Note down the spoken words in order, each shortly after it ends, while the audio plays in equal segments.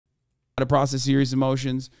how to process serious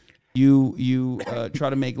emotions. You try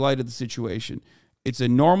to make light of the situation. It's a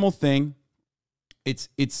normal thing. It's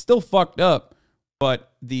still fucked up,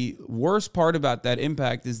 but the worst part about that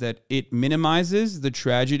impact is that it minimizes the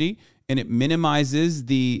tragedy and it minimizes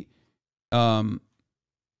the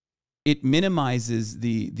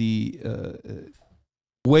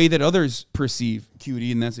way that others perceive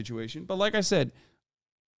Cutie in that situation. But like I said,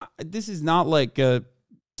 this is not like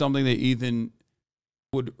something that Ethan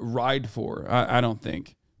would ride for. I don't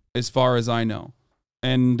think, as far as I know.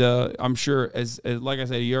 And I'm sure, as like I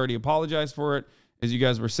said, he already apologized for it, as you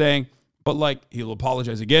guys were saying. But like, he'll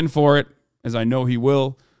apologize again for it, as I know he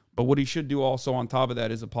will. But what he should do also on top of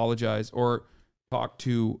that is apologize or talk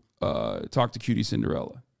to Cutie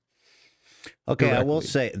Cinderella. Okay, directly. I will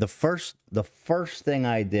say the first thing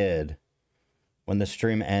I did when the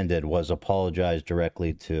stream ended was apologize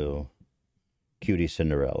directly to Cutie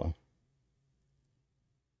Cinderella.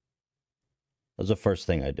 That was the first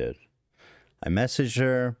thing I did. I messaged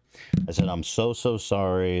her. I said, I'm so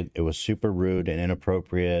sorry. It was super rude and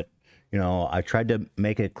inappropriate. You know, I tried to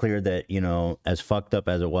make it clear that, you know, as fucked up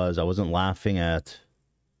as it was, I wasn't laughing at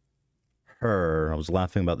her. I was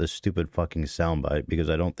laughing about this stupid fucking soundbite because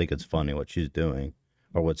I don't think it's funny what she's doing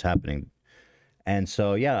or what's happening. And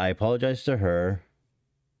so, yeah, I apologized to her.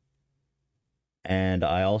 And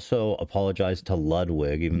I also apologized to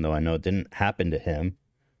Ludwig, even though I know it didn't happen to him.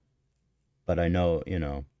 But I know, you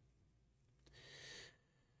know.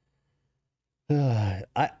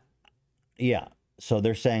 Yeah. So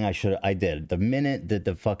they're saying I did. The minute that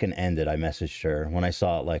the fucking ended, I messaged her. When I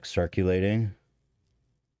saw it, like, circulating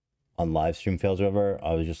on live stream fails or whatever,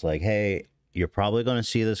 I was just like, hey, you're probably going to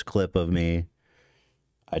see this clip of me.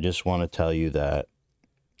 I just want to tell you that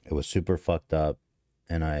it was super fucked up.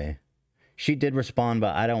 And she did respond,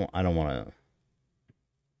 but I don't want to.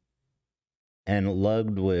 And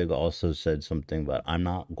Ludwig also said something, but I'm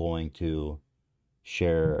not going to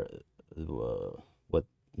share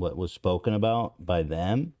what was spoken about by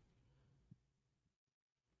them.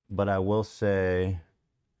 But I will say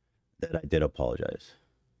that I did apologize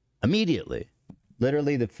immediately,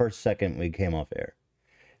 literally the first second we came off air,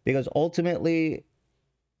 because ultimately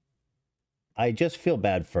I just feel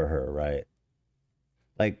bad for her, right?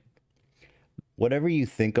 Like, whatever you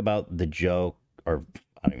think about the joke, or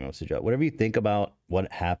I don't even know what's the joke, whatever you think about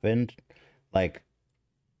what happened, like,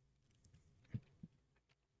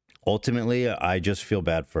 ultimately, I just feel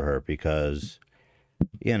bad for her because,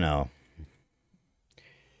 you know,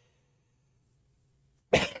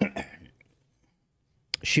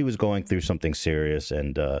 she was going through something serious,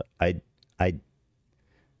 and the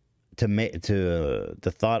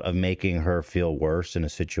thought of making her feel worse in a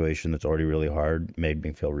situation that's already really hard made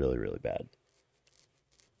me feel really, really bad.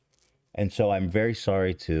 And so I'm very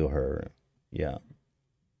sorry to her. Yeah.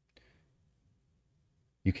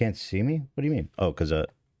 You can't see me? What do you mean? Oh, because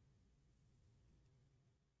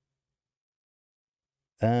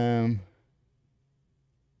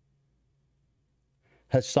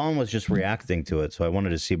Hasan was just reacting to it, so I wanted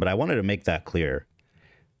to see, but I wanted to make that clear.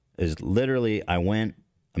 Is literally, I went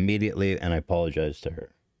immediately and I apologized to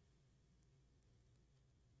her.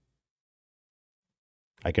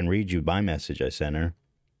 I can read you my message I sent her.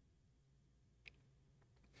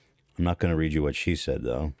 I'm not going to read you what she said,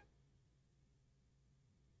 though.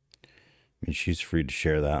 I mean, she's free to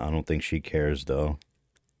share that. I don't think she cares, though.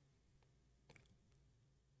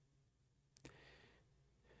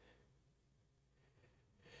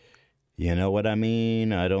 You know what I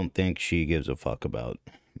mean? I don't think she gives a fuck about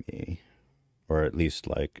me. Or at least,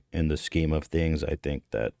 like, in the scheme of things, I think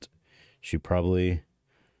that she probably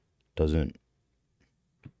doesn't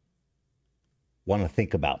want to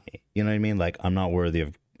think about me. You know what I mean? Like, I'm not worthy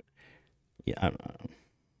of... Yeah,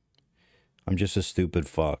 I'm just a stupid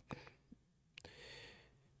fuck.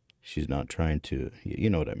 She's not trying to... You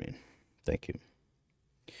know what I mean. Thank you.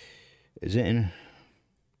 Is it in...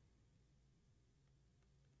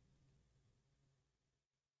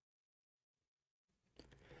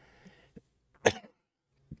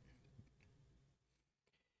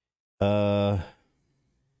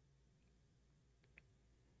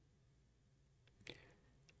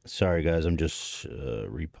 Sorry, guys. I'm just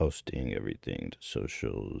reposting everything to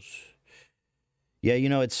socials. Yeah, you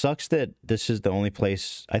know, it sucks that this is the only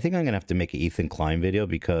place... I think I'm going to have to make an Ethan Klein video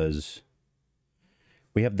because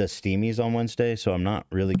we have the Steamies on Wednesday, so I'm not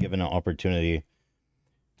really given an opportunity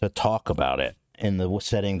to talk about it in the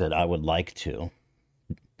setting that I would like to.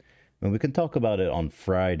 I mean, we can talk about it on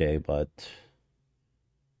Friday, but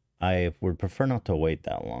I would prefer not to wait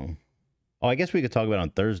that long. Oh, I guess we could talk about it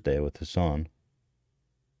on Thursday with Hasan.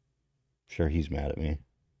 Sure, he's mad at me.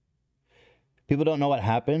 People don't know what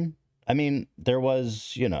happened. I mean, there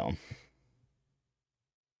was, you know,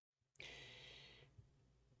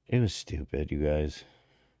 it was stupid, you guys.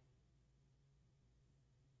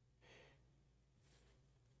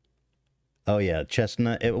 Oh yeah,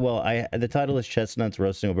 chestnut. The title is Chestnuts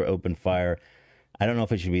Roasting Over Open Fire. I don't know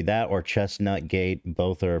if it should be that or Chestnut Gate.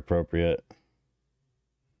 Both are appropriate.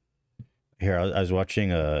 Here, I was watching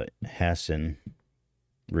Hasan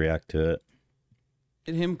react to it.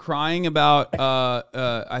 And him crying about,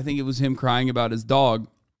 I think it was him crying about his dog,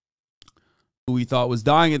 who he thought was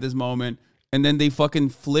dying at this moment, and then they fucking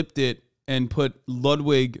flipped it and put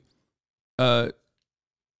Ludwig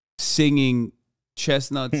singing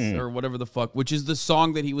Chestnuts or whatever the fuck, which is the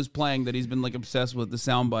song that he was playing that he's been like obsessed with, the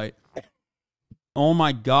soundbite. Oh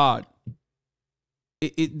my God.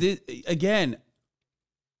 Again,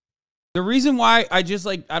 the reason why I just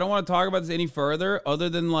like, I don't want to talk about this any further other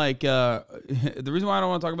than like, the reason why I don't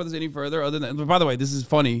want to talk about this any further other than, by the way, this is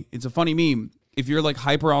funny. It's a funny meme. If you're like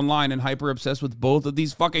hyper online and hyper obsessed with both of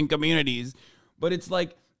these fucking communities, but it's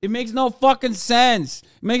like, it makes no fucking sense.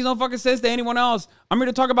 It makes no fucking sense to anyone else. I'm here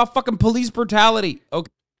to talk about fucking police brutality. Okay.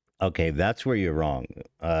 Okay, that's where you're wrong.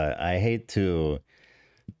 I hate to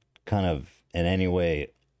kind of in any way,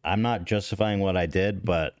 I'm not justifying what I did,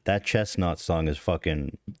 but that Chestnut song is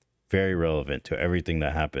fucking very relevant to everything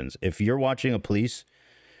that happens. If you're watching a police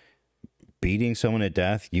beating someone to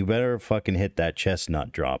death, you better fucking hit that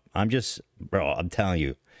Chestnut drop. Bro, I'm telling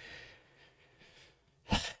you.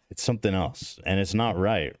 It's something else, and it's not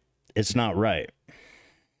right. It's not right.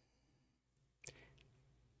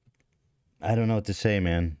 I don't know what to say,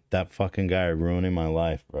 man. That fucking guy ruining my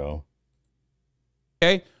life, bro.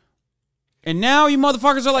 Okay. And now you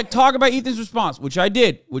motherfuckers are like talking about Ethan's response, which I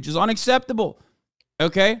did, which is unacceptable.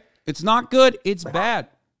 Okay? It's not good. It's bad.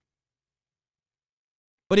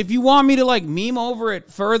 But if you want me to like meme over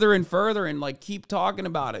it further and further and like keep talking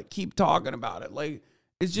about it, like,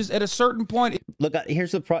 it's just at a certain point. Look,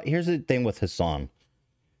 here's the thing with Hasan.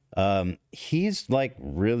 He's like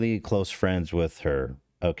really close friends with her.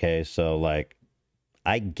 Okay, so like,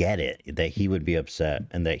 I get it that he would be upset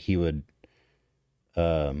and that he would,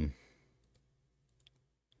 you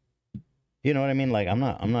know what I mean? Like, I'm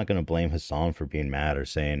not gonna blame Hasan for being mad or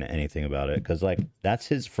saying anything about it because like that's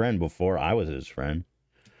his friend before I was his friend.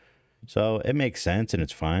 So it makes sense and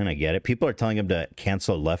it's fine. I get it. People are telling him to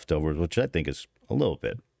cancel Leftovers, which I think is a little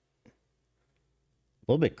bit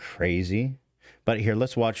crazy. But here,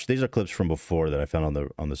 let's watch. These are clips from before that I found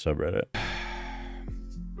on the subreddit.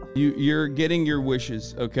 You're getting your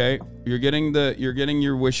wishes, okay? You're getting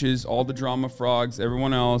your wishes. All the drama frogs,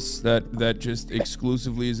 everyone else that just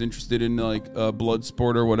exclusively is interested in like blood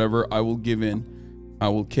sport or whatever. I will give in. I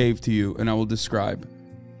will cave to you, and I will describe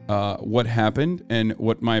what happened and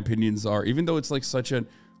what my opinions are. Even though it's like such an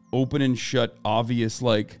open and shut, obvious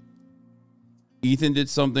like Ethan did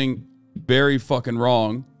something very fucking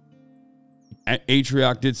wrong.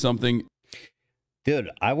 Atrioc did something. Dude,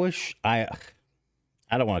 I don't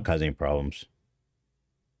want to cause any problems.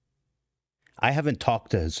 I haven't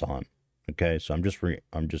talked to Hasan, okay? So I'm just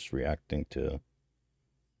reacting to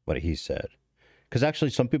what he said. Because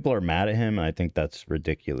actually, some people are mad at him, and I think that's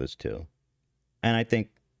ridiculous too. And I think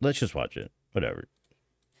let's just watch it. Whatever.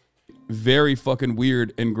 Very fucking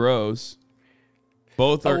weird and gross.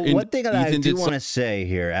 Both are. One thing that I do want to say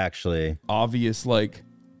here, actually, obvious, like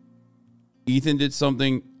Ethan did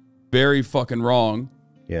something very fucking wrong.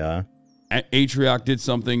 Yeah. Atrioc did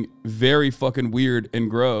something very fucking weird and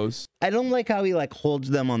gross. I don't like how he like holds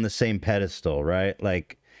them on the same pedestal, right?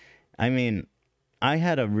 Like, I mean, I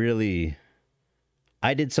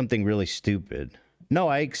did something really stupid. No,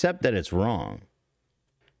 I accept that it's wrong.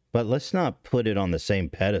 But let's not put it on the same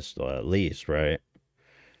pedestal, at least, right?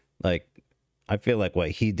 Like, I feel like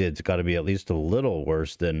what he did's got to be at least a little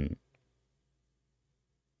worse than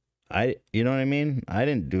you know what I mean? I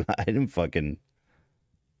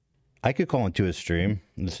could call into a stream.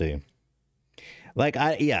 Let's see. Like,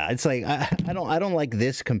 it's like, I don't like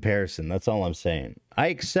this comparison. That's all I'm saying. I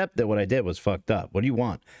accept that what I did was fucked up. What do you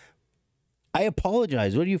want? I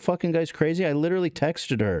apologize. What are you fucking guys crazy? I literally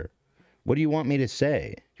texted her. What do you want me to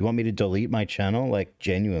say? You want me to delete my channel? Like,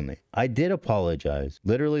 genuinely. I did apologize.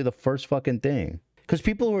 Literally the first fucking thing. Because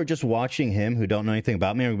people who are just watching him who don't know anything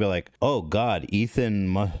about me are going to be like, oh, God,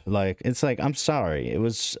 Ethan, like, it's like, I'm sorry. It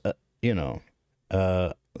was, you know,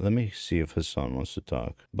 let me see if Hasan wants to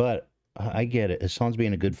talk. But I get it. Hasan's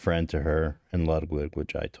being a good friend to her and Ludwig,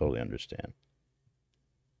 which I totally understand.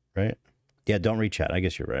 Right? Yeah, don't rechat. I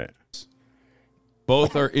guess you're right.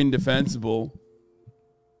 Both are indefensible.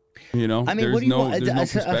 You know, I mean, what do you want? I'm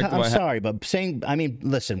sorry, but saying, I mean,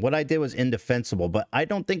 listen, what I did was indefensible, but I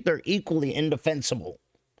don't think they're equally indefensible.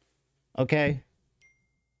 Okay?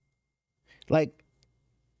 Like,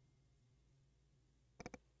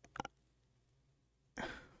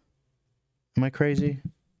 am I crazy?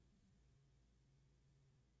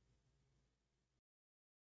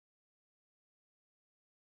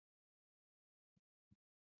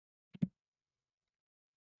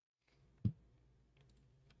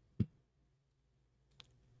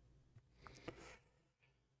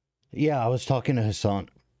 Yeah, I was talking to Hasan.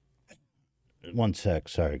 One sec.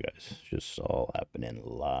 Sorry, guys. Just all happening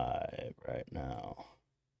live right now.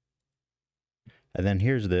 And then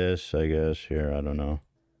here's this, I guess. Here, I don't know.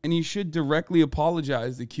 And you should directly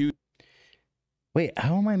apologize to Q. Wait,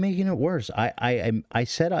 how am I making it worse? I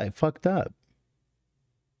said I fucked up.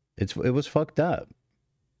 It was fucked up.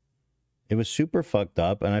 It was super fucked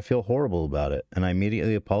up, and I feel horrible about it. And I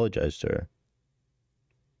immediately apologized to her.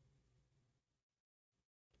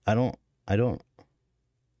 I don't.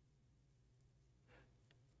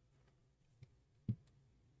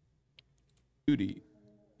 Cutie.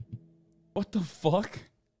 What the fuck?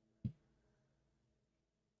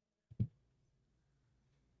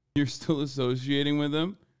 You're still associating with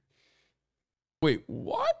him? Wait,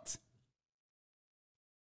 what?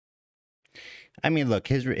 I mean, look,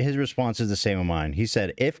 his response is the same as mine. He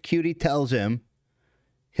said if Cutie tells him,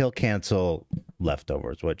 he'll cancel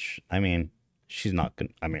Leftovers, which, I mean, she's not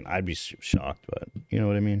gonna. I mean, I'd be shocked, but you know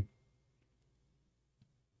what I mean?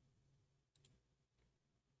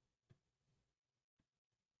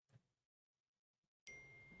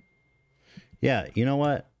 Yeah, you know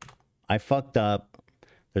what? I fucked up.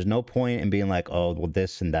 There's no point in being like, oh, well,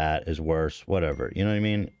 this and that is worse, whatever. You know what I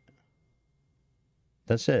mean?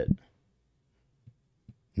 That's it.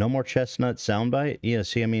 No more chestnut soundbite? Yeah,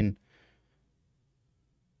 see, I mean,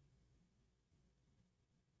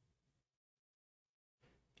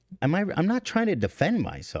 I'm not trying to defend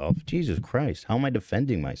myself. Jesus Christ. How am I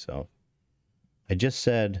defending myself? I just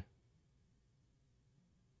said,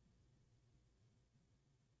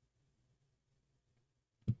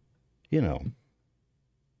 you know,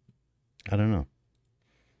 I don't know.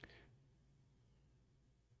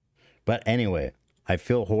 But anyway, I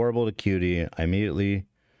feel horrible to Cutie. I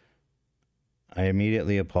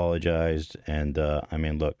immediately apologized, and I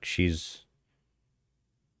mean, look, she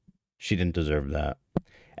didn't deserve that.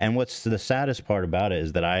 And what's the saddest part about it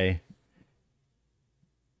is that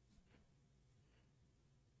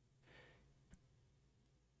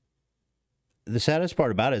the saddest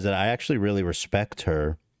part about it is that I actually really respect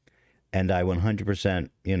her, and I 100%,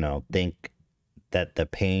 you know, think that the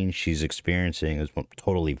pain she's experiencing is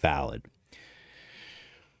totally valid.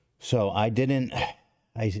 So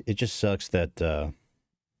it just sucks that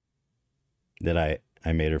I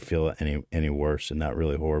made her feel any worse in that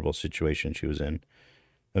really horrible situation she was in.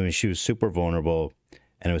 I mean, she was super vulnerable,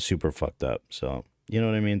 and it was super fucked up. So, you know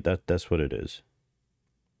what I mean? That's what it is.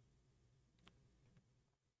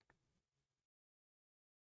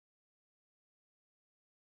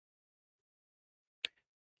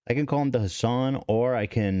 I can call him the Hasan, or I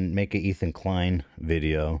can make an Ethan Klein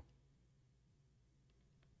video.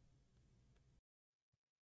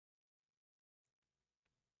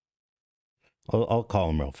 I'll call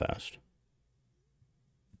him real fast.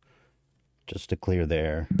 Just to clear the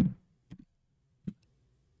air.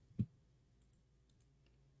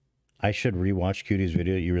 I should rewatch Cutie's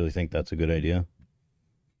video. You really think that's a good idea?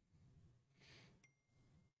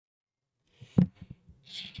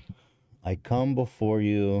 I come before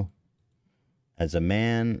you as a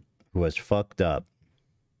man who has fucked up,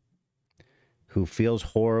 who feels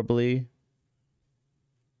horribly.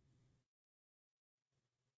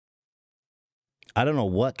 I don't know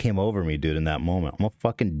what came over me, dude, in that moment. I'm a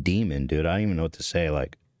fucking demon, dude. I don't even know what to say.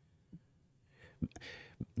 Like,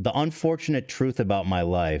 the unfortunate truth about my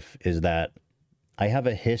life is that I have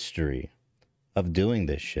a history of doing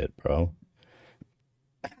this shit, bro.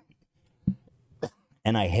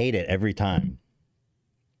 And I hate it every time.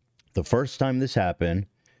 The first time this happened,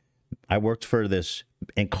 I worked for this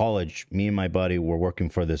in college. Me and my buddy were working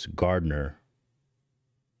for this gardener.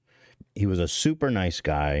 He was a super nice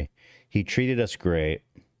guy. He treated us great.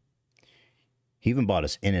 He even bought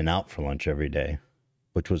us In-N-Out for lunch every day,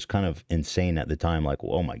 which was kind of insane at the time. Like,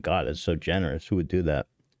 oh my God, that's so generous. Who would do that?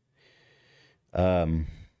 And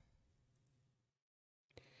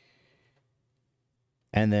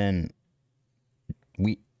then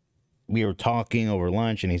we were talking over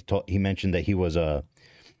lunch, and he mentioned that he was a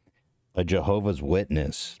Jehovah's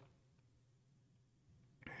Witness.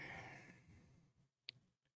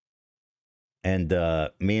 And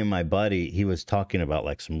me and my buddy, he was talking about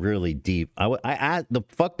like some really deep. The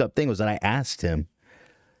fucked up thing was that I asked him,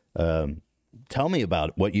 tell me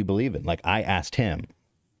about what you believe in. Like, I asked him.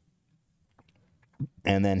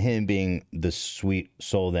 And then him being the sweet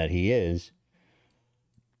soul that he is,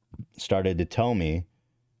 started to tell me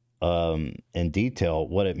in detail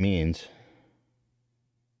what it means.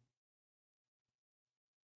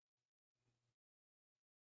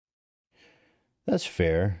 That's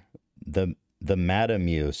fair. The Madam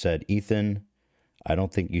You said, Ethan, I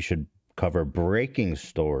don't think you should cover breaking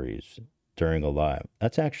stories during a live.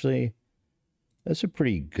 That's a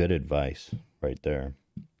pretty good advice right there.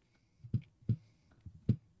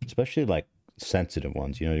 Especially like sensitive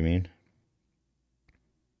ones, you know what I mean?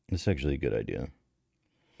 It's actually a good idea.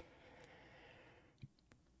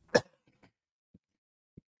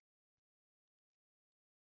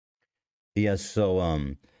 Yes, so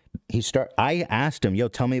I asked him, "Yo,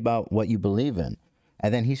 tell me about what you believe in."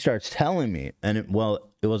 And then he starts telling me, and it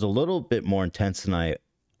was a little bit more intense than I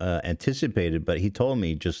anticipated, but he told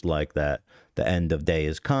me just like that the end of day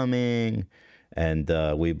is coming, and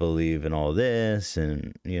we believe in all this,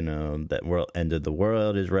 and you know that end of the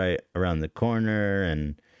world is right around the corner,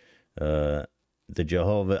 and the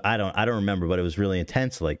Jehovah. I don't remember, but it was really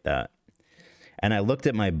intense like that. And I looked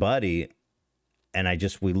at my buddy, and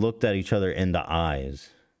we looked at each other in the eyes,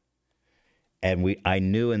 and I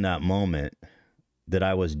knew in that moment that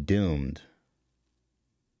I was doomed.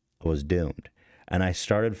 I was doomed. And I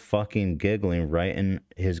started fucking giggling right in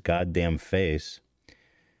his goddamn face.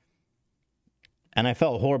 And I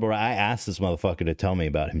felt horrible. I asked this motherfucker to tell me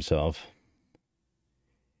about himself.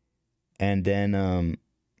 And then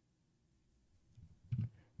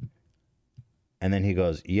he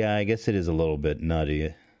goes, "Yeah, I guess it is a little bit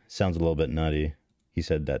nutty. Sounds a little bit nutty." He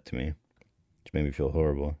said that to me, which made me feel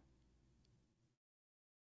horrible.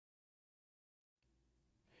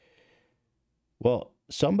 Well,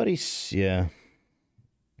 yeah,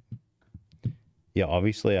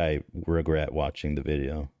 obviously I regret watching the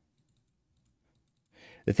video.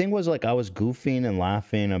 The thing was, like, I was goofing and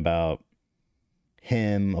laughing about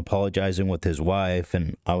him apologizing with his wife,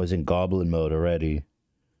 and I was in goblin mode already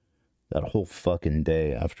that whole fucking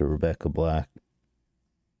day after Rebecca Black.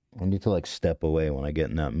 I need to, like, step away when I get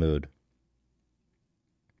in that mood.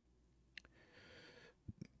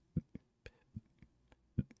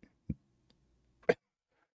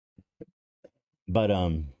 But,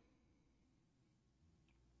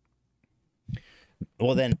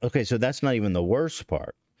 well then, okay, so that's not even the worst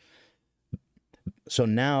part. So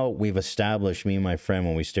now we've established, me and my friend,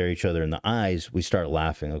 when we stare each other in the eyes, we start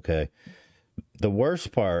laughing, okay? The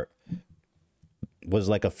worst part was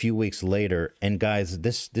like a few weeks later, and guys,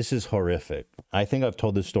 this is horrific. I think I've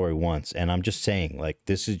told this story once, and I'm just saying, like,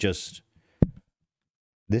 this is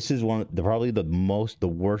probably the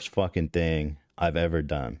worst fucking thing I've ever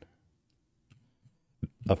done.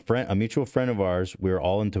 A mutual friend of ours, we were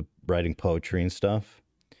all into writing poetry and stuff.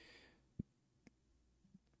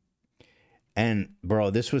 And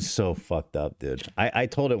bro, this was so fucked up, dude. I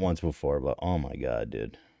told it once before, but oh my God,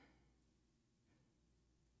 dude.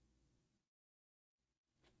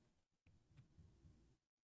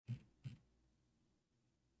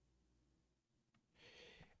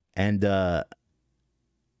 And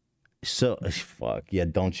so fuck yeah,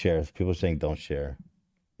 don't share. People are saying don't share.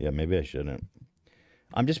 Yeah, maybe I shouldn't.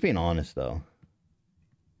 I'm just being honest though.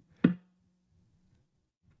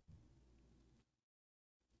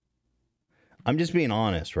 I'm just being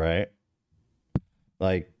honest, right?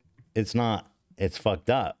 Like, it's fucked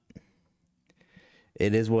up.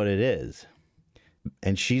 It is what it is.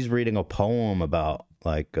 And she's reading a poem about,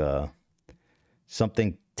 like,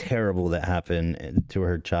 something terrible that happened to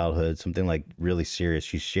her childhood, something, like, really serious.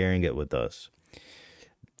 She's sharing it with us.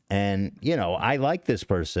 And, you know, I like this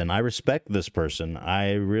person. I respect this person.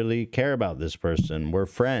 I really care about this person. We're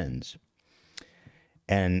friends.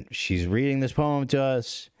 And she's reading this poem to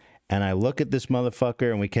us. And I look at this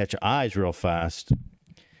motherfucker and we catch eyes real fast.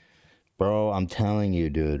 Bro, I'm telling you,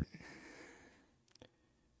 dude.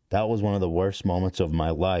 That was one of the worst moments of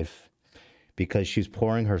my life. Because she's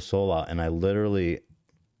pouring her soul out. And I literally...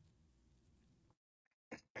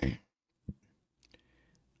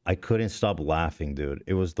 I couldn't stop laughing, dude.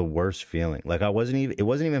 It was the worst feeling. Like, it wasn't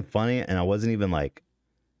even funny, and I wasn't even like...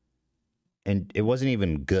 And it wasn't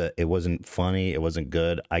even good. It wasn't funny. It wasn't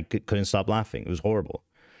good. I couldn't stop laughing. It was horrible.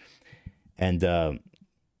 And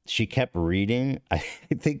she kept reading. I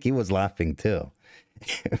think he was laughing too.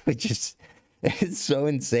 Which is... It's so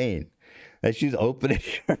insane that she's opening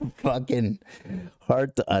her fucking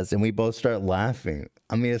heart to us, and we both start laughing.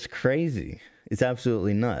 I mean, it's crazy. It's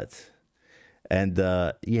absolutely nuts. And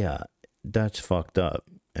yeah, that's fucked up.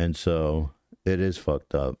 And so it is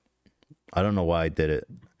fucked up. I don't know why I did it.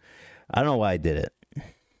 I don't know why I did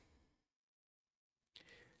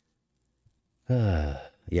it.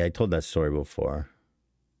 Yeah, I told that story before.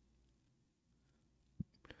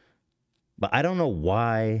 But I don't know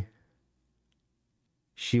why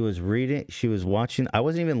she was watching. I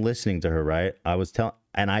wasn't even listening to her, right?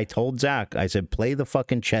 And I told Zach, I said, play the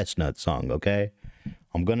fucking Chestnut song, okay?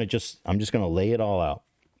 I'm just gonna lay it all out.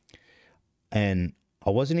 And I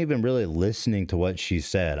wasn't even really listening to what she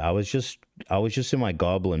said. I was just in my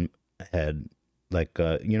goblin head, like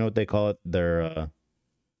you know what they call it? Their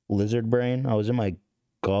lizard brain. I was in my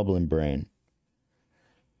goblin brain.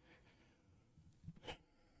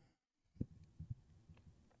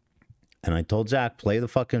 And I told Zach, play the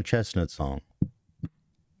fucking Chestnut song.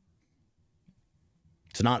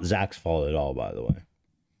 It's not Zach's fault at all, by the way.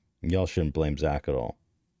 Y'all shouldn't blame Zach at all.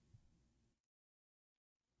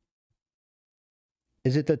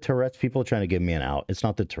 Is it the Tourette's people trying to give me an out? It's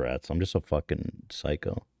not the Tourette's. I'm just a fucking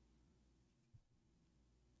psycho.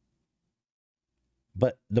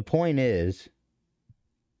 But the point is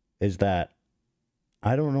that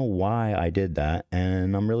I don't know why I did that,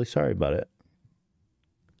 and I'm really sorry about it.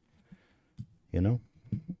 You know?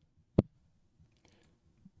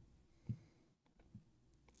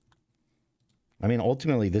 I mean,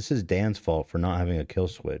 ultimately, this is Dan's fault for not having a kill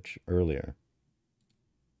switch earlier.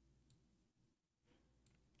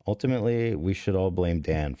 Ultimately, we should all blame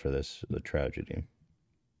Dan for this, the tragedy.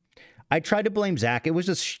 I tried to blame Zach. It was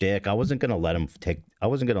a shtick. I wasn't gonna let him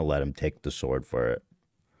take the sword for it.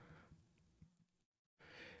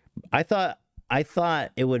 I thought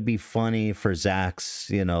it would be funny for Zach's,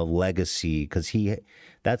 legacy, because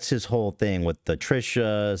that's his whole thing with the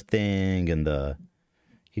Trisha thing, and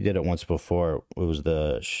he did it once before. It was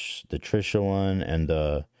the Trisha one and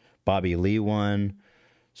the Bobby Lee one.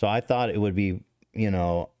 So I thought it would be,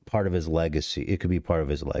 part of his legacy. It could be part of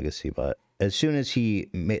his legacy, but as soon as he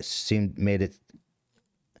voiced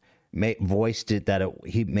it that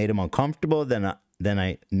he made him uncomfortable, then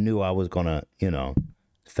I knew I was gonna,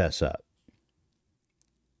 fess up.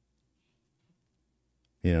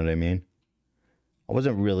 You know what I mean? I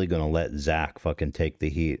wasn't really gonna let Zach fucking take the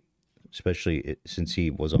heat, especially since he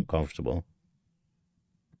was uncomfortable.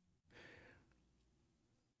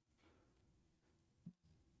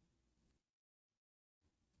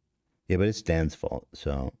 Yeah, but it's Dan's fault.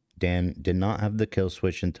 So Dan did not have the kill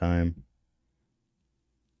switch in time.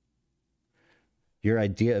 Your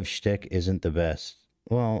idea of shtick isn't the best.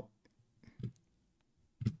 Well,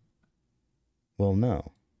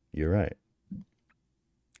 no. You're right.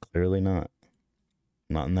 Clearly not.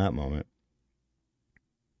 Not in that moment.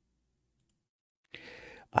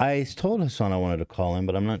 I told Hasan I wanted to call him,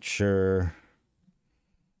 but I'm not sure.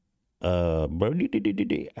 How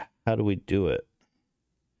do we do it?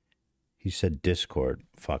 He said Discord.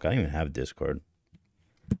 Fuck, I don't even have Discord.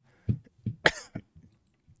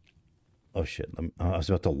 Oh, shit. I was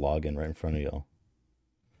about to log in right in front of y'all.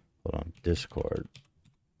 Hold on. Discord.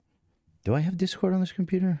 Do I have Discord on this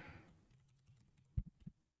computer?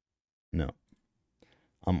 No.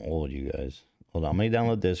 I'm old, you guys. Hold on. I'm going to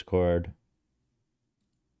download Discord.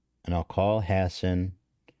 And I'll call Hasan.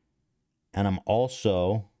 And I'm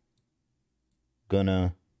also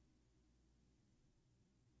gonna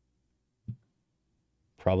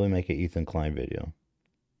probably make an Ethan Klein video.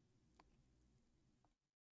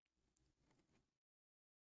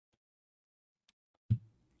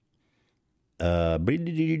 All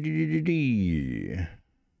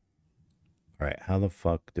right, how the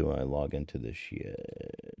fuck do I log into this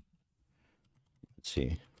shit? Let's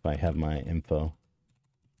see if I have my info.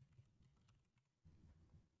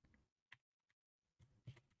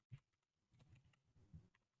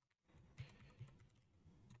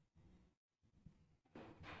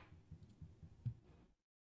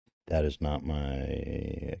 That is not my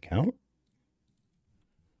account.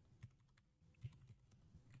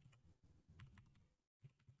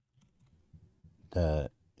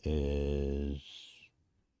 That is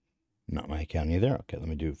not my account either. Okay, let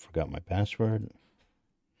me forgot my password.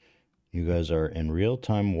 You guys are in real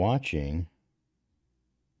time watching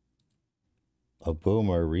a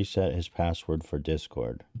boomer reset his password for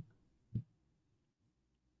Discord.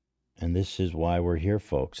 And this is why we're here,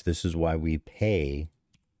 folks. This is why we pay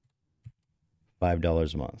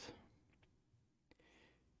 $5 a month.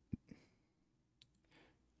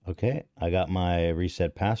 Okay, I got my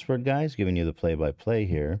reset password, guys, giving you the play-by-play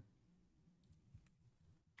here.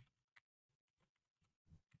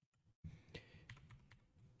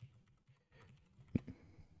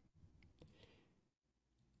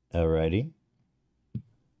 Alrighty.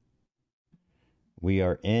 We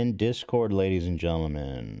are in Discord, ladies and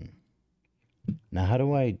gentlemen. Now, how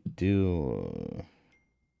do I do...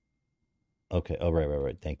 Okay, oh,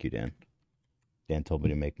 right. Thank you, Dan. Dan told me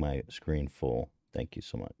to make my screen full. Thank you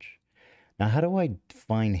so much. Now, how do I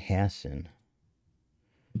find Hasan?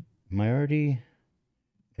 Am I already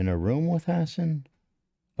in a room with Hasan?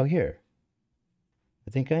 Oh, here.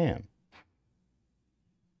 I think I am.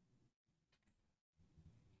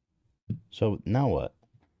 So now what?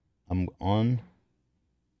 I'm on.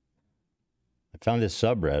 I found his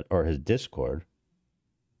subreddit or his Discord.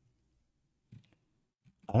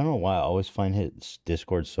 I don't know why I always find his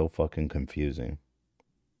Discord so fucking confusing.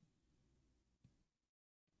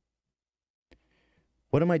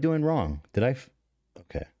 What am I doing wrong? Did I?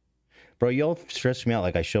 Okay. Bro, y'all stress me out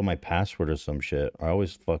like I show my password or some shit. I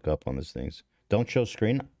always fuck up on these things. Don't show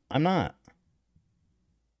screen? I'm not.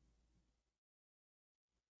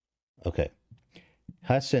 Okay.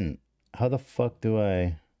 Hasan, how the fuck do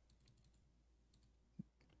I...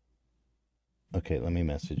 Okay, let me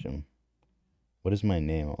message him. What is my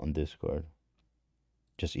name on Discord?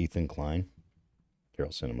 Just Ethan Klein? Here,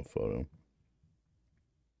 I'll send him a photo.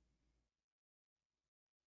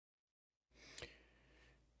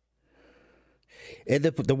 And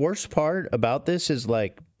the worst part about this is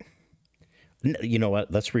like... You know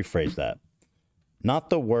what? Let's rephrase that. Not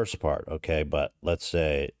the worst part, okay? But let's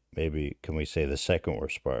say, maybe, can we say the second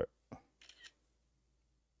worst part?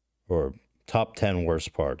 Or top 10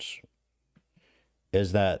 worst parts.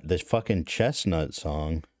 Is that this fucking Chestnut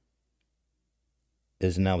song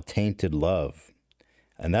is now Tainted Love.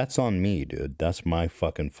 And that's on me, dude. That's my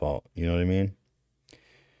fucking fault. You know what I mean?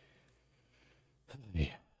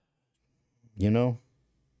 You know?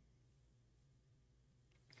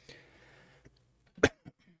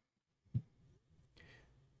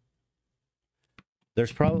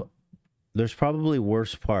 There's probably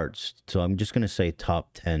worse parts, so I'm just gonna say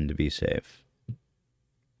top 10 to be safe.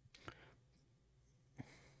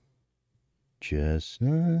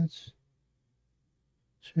 Chestnuts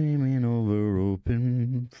streaming over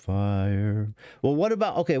open fire. Well, what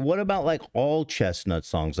about like all Chestnut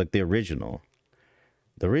songs, like the original?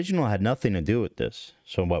 The original had nothing to do with this.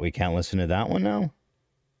 So what, we can't listen to that one now?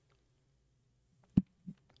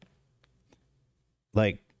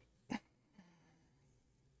 Like,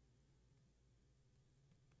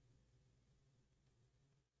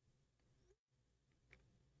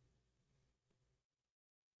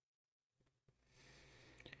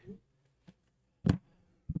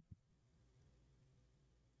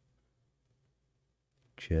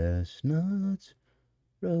 chestnuts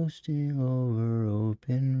roasting over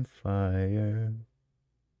open fire.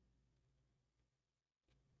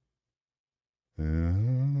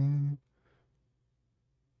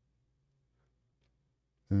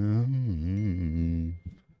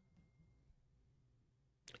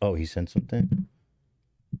 Oh, he sent something?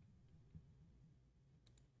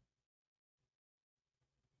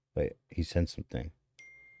 Wait, he sent something.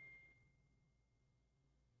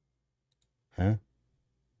 Huh?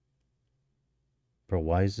 Bro,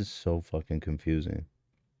 why is this so fucking confusing?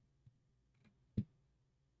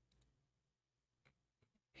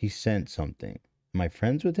 He sent something. Am I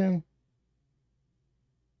friends with him?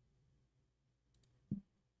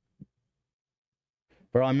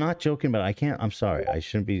 Bro, I'm not joking, but I can't. I'm sorry. I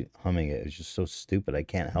shouldn't be humming it. It's just so stupid. I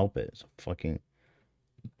can't help it. It's fucking...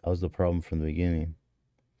 That was the problem from the beginning.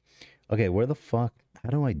 Okay, where the fuck... How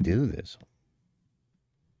do I do this?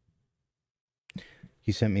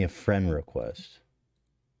 He sent me a friend request.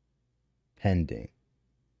 Pending.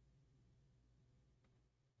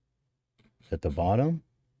 At the bottom?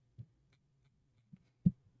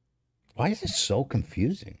 Why is this so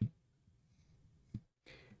confusing?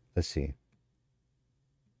 Let's see.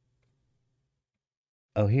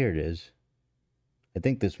 Oh, here it is. I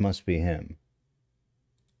think this must be him.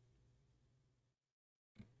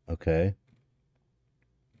 Okay.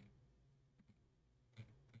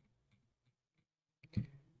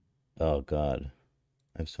 Oh, God.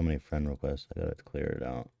 I have so many friend requests. I gotta clear it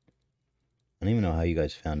out. I don't even know how you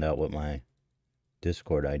guys found out what my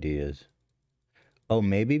Discord ID is. Oh,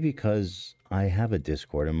 maybe because I have a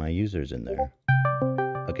Discord and my user's in there.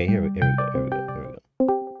 Okay, here we go.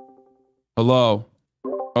 Hello.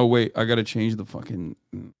 Oh, wait. I got to change the fucking...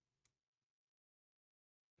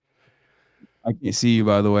 I can't see you,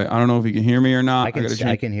 by the way. I don't know if you can hear me or not. I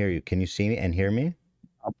can hear you. Can you see me and hear me?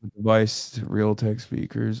 Output device to Realtek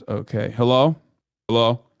speakers. Okay. Hello?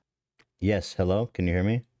 Hello? Yes, hello. Can you hear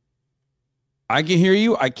me? I can hear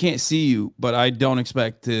you. I can't see you, but I don't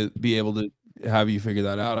expect to be able to have you figure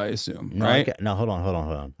that out, I assume. No, right? No, hold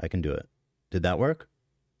on. I can do it. Did that work?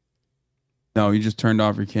 No, you just turned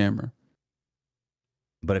off your camera.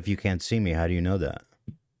 But if you can't see me, how do you know that?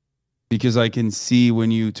 Because I can see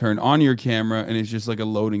when you turn on your camera and it's just like a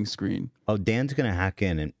loading screen. Oh, Dan's going to hack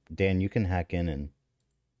in. And Dan, you can hack in and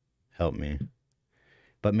help me.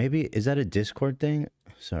 But maybe is that a Discord thing?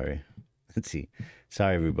 Sorry. Let's see.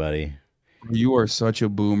 Sorry, everybody. You are such a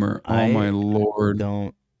boomer. Oh my I lord.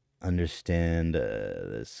 don't understand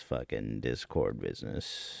this fucking Discord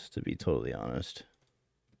business, to be totally honest.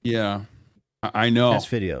 Yeah, I know. Test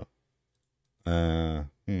video. Hmm.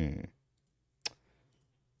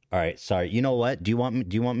 All right, sorry. You know what? Do you want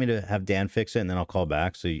me to have Dan fix it and then I'll call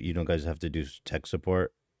back so you don't guys have to do tech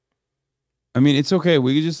support? I mean, it's okay.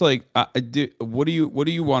 We could just like, what do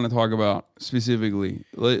you want to talk about specifically?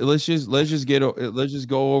 Let's just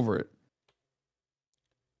go over it.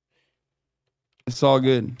 It's all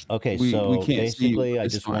good. Okay, We so can't see you, basically but I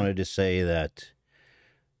it's just fine. wanted to say that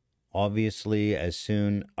obviously as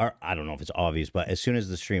soon or I don't know if it's obvious, but as soon as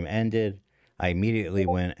the stream ended, I immediately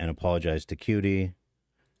went and apologized to Cutie.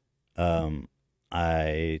 Um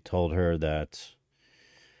I told her that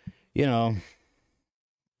you know,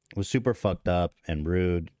 was super fucked up and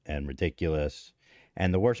rude and ridiculous.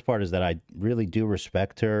 And the worst part is that I really do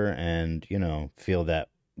respect her and, feel that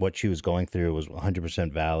what she was going through was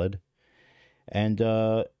 100% valid. And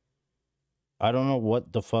I don't know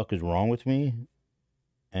what the fuck is wrong with me.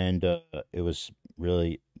 And it was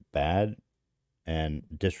really bad and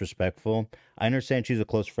disrespectful. I understand she's a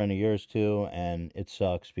close friend of yours too. And it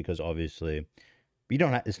sucks because obviously you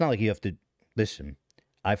don't have, it's not like you have to listen.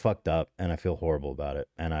 I fucked up and I feel horrible about it.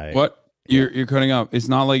 And What? yeah. You're cutting up. It's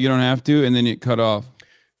not like you don't have to, and then it cut off.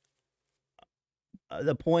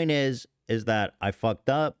 The point is that I fucked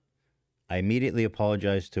up. I immediately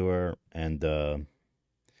apologized to her, and I'm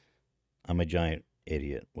a giant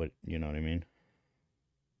idiot. What you know what I mean?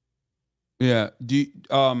 Yeah. Did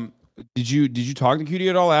you talk to Cutie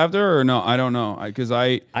at all after or no? I don't know. Because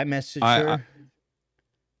I messaged I her,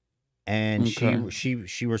 and okay.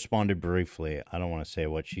 she responded briefly. I don't want to say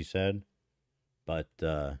what she said, but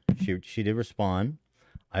she did respond.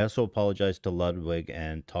 I also apologized to Ludwig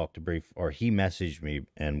and talked a brief, or he messaged me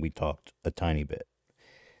and we talked a tiny bit.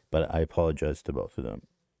 But I apologized to both of them.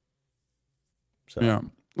 So Yeah.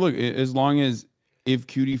 Look, as long as if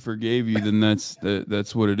Cutie forgave you, then that's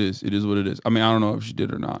what it is. It is what it is. I mean, I don't know if she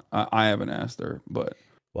did or not. I haven't asked her, but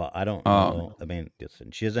well, I don't um, know. I mean,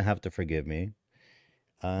 listen, she doesn't have to forgive me.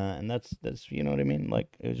 And that's you know what I mean.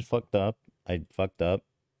 Like it was fucked up. I fucked up.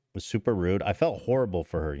 It was super rude. I felt horrible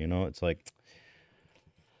for her. It's like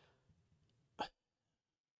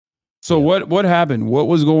so yeah. what happened? What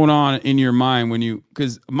was going on in your mind when you?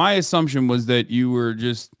 Because my assumption was that you were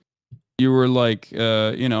like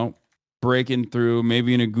breaking through,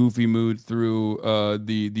 maybe in a goofy mood through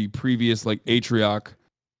the previous like atrioc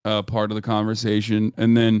part of the conversation,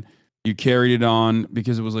 and then you carried it on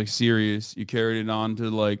because it was like serious. You carried it on to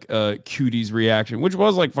like Cutie's reaction, which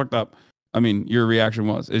was like fucked up. I mean, your reaction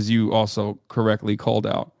was, as you also correctly called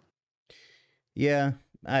out. Yeah,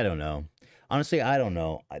 I don't know. Honestly, I don't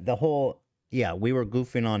know. The whole yeah, we were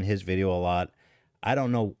goofing on his video a lot. I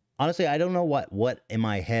don't know. Honestly, I don't know what in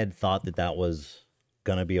my head thought that was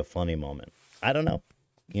gonna be a funny moment. I don't know.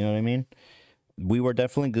 You know what I mean? We were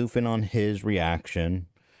definitely goofing on his reaction,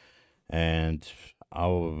 and I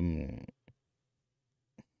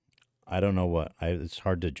don't know what. It's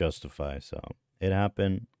hard to justify. So it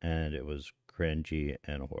happened, and it was cringy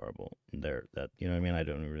and horrible. There, that you know what I mean. I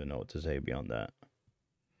don't really know what to say beyond that.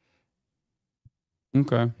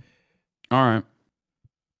 Okay. All right.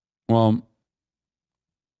 Well,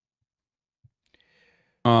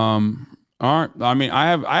 all right. I mean,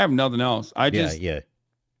 I have nothing else. Yeah, yeah.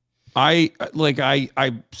 I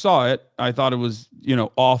saw it. I thought it was,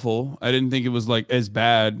 awful. I didn't think it was like as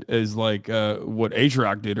bad as like what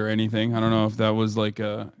Atrioc did or anything. I don't know if that was like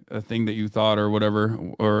a thing that you thought or whatever,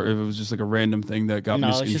 or if it was just like a random thing that got No,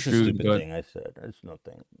 it's just a misconstrued. stupid But thing I said. It's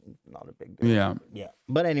nothing. Not a big deal. yeah. Yeah.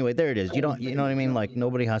 But anyway, there it is. You know what I mean? Like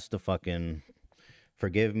nobody has to fucking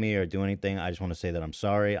forgive me or do anything. I just want to say that I'm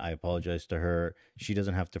sorry. I apologize to her. She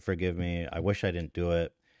doesn't have to forgive me. I wish I didn't do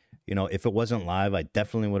it. If it wasn't live, I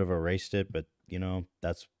definitely would have erased it, but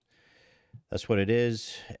that's what it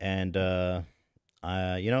is. And you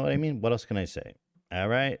know what I mean? What else can I say? All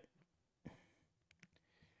right.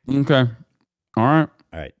 Okay. All right.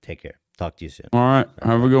 All right. Take care. Talk to you soon. All right. All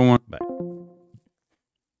right, Have a bye. good one. Bye.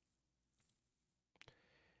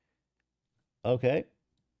 Okay.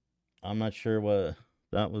 I'm not sure what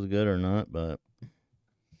that was good or not, but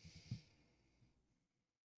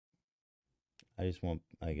I just want,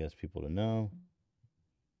 I guess, people to know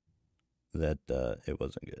that it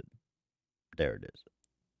wasn't good. There it is.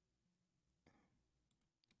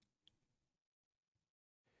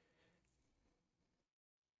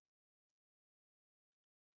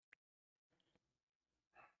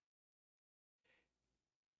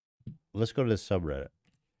 Let's go to the subreddit.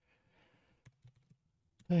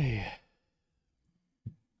 Hey.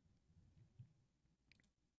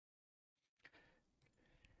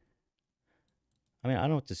 I mean, I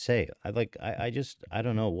don't know what to say. I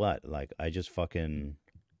don't know what. Like, I just fucking,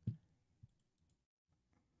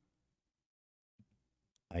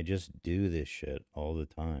 I just do this shit all the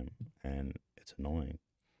time, and it's annoying.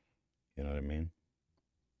 You know what I mean?